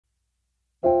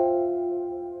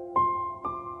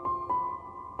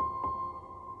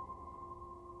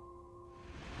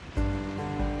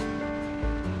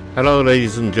Hello,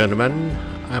 ladies and gentlemen.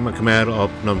 I'm a Khmer of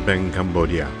Phnom Penh,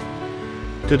 Cambodia.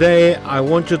 Today, I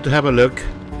want you to have a look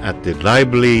at the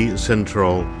lively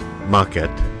central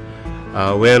market,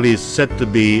 where it's said to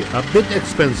be a bit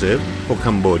expensive for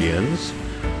Cambodians,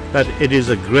 but it is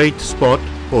a great spot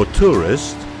for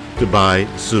tourists to buy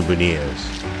souvenirs.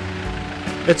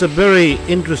 It's a very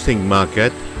interesting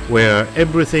market where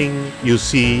everything you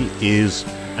see is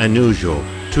unusual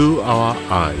to our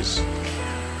eyes.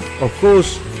 Of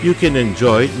course, you can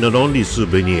enjoy not only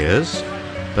souvenirs,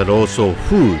 but also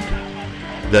food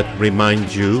that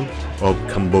reminds you of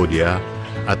Cambodia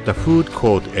at the food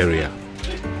court area.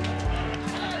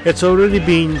 It's already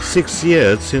been 6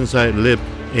 years since I lived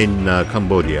in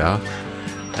Cambodia,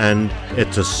 and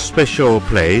it's a special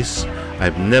place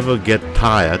I've never get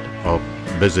tired of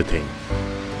visiting.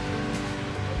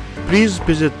 Please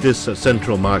visit this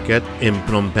central market in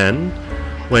Phnom Penh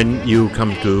when you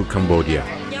come to Cambodia.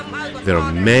 There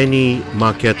are many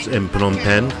markets in Phnom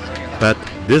Penh, but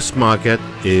this market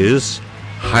is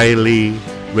highly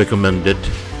recommended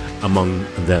among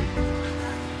them.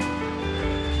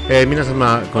 皆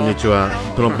様こんにちは。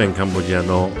プノンペンカンボジア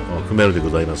のクメルで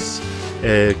ございます。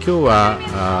今日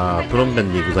はプノンペ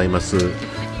ンにございます、い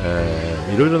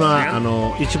ろいろな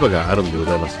市場があるんでご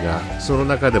ざいますが、その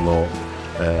中でも、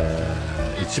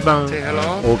一番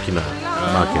大きな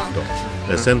マーケッ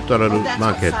ト、セントラル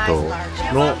マーケット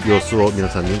の様子を皆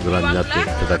さんにご覧になってい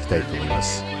ただきたいと思いま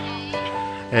す。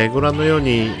ご覧のよう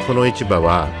にこの市場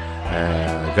は、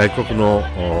外国の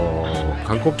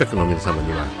観光客の皆様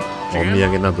にはお土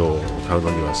産などを買うの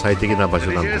には最適な場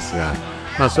所なんです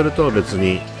が、それとは別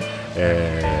に、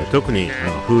特に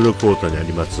フードコートにあ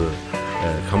ります、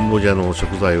カンボジアの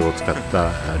食材を使っ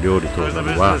た料理等な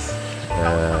どは、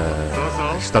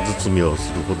舌包みを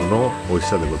するほどの美味し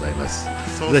さでございます。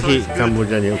ぜひカンボ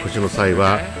ジアにお越しの際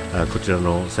はこちら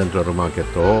のセントラルマーケッ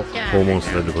トを訪問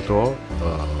されることを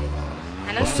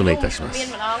お勧めいたします。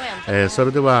そ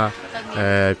れでは、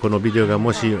このビデオが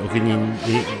もしお気に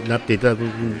入りになっていただく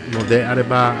のであれ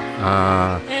ば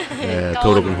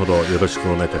登録のほどよろし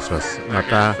くお願いいたします。ま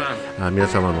た皆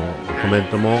様のコメン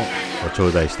トも頂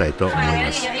戴したいと思い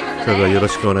ます。それではよろ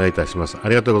しくお願いいたします。あ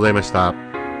りがとうございました。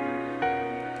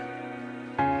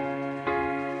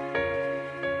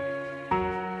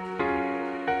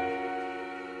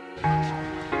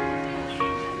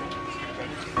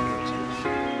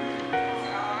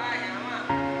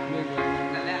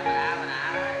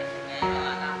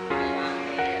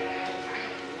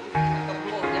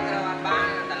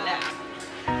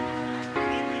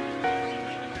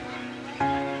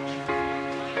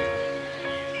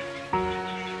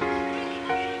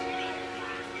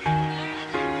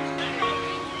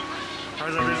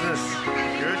How's our business?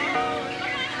 Good?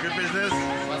 Good business?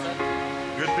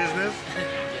 Good business?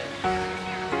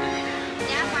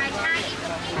 Dạ phải hai ít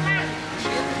cục kim ha.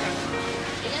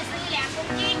 Chị lên sư làm cục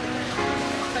kim.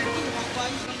 Hãy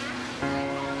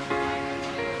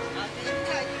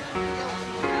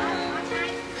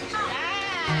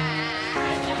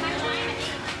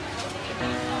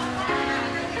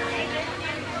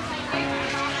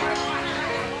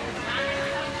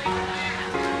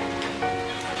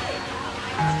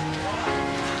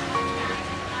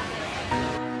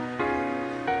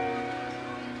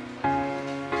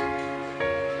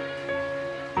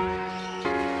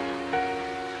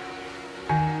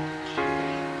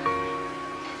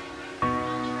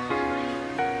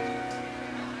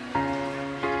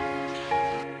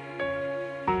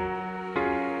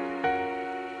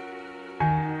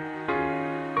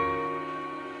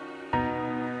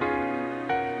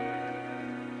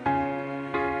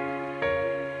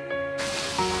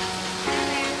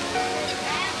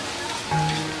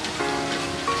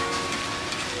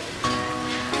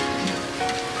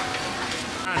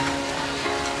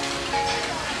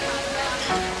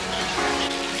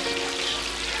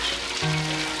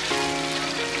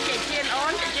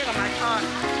subscribe cho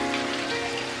kênh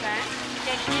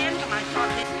Ghiền Mì Gõ để không bỏ lỡ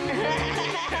những video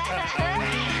hấp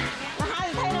dẫn.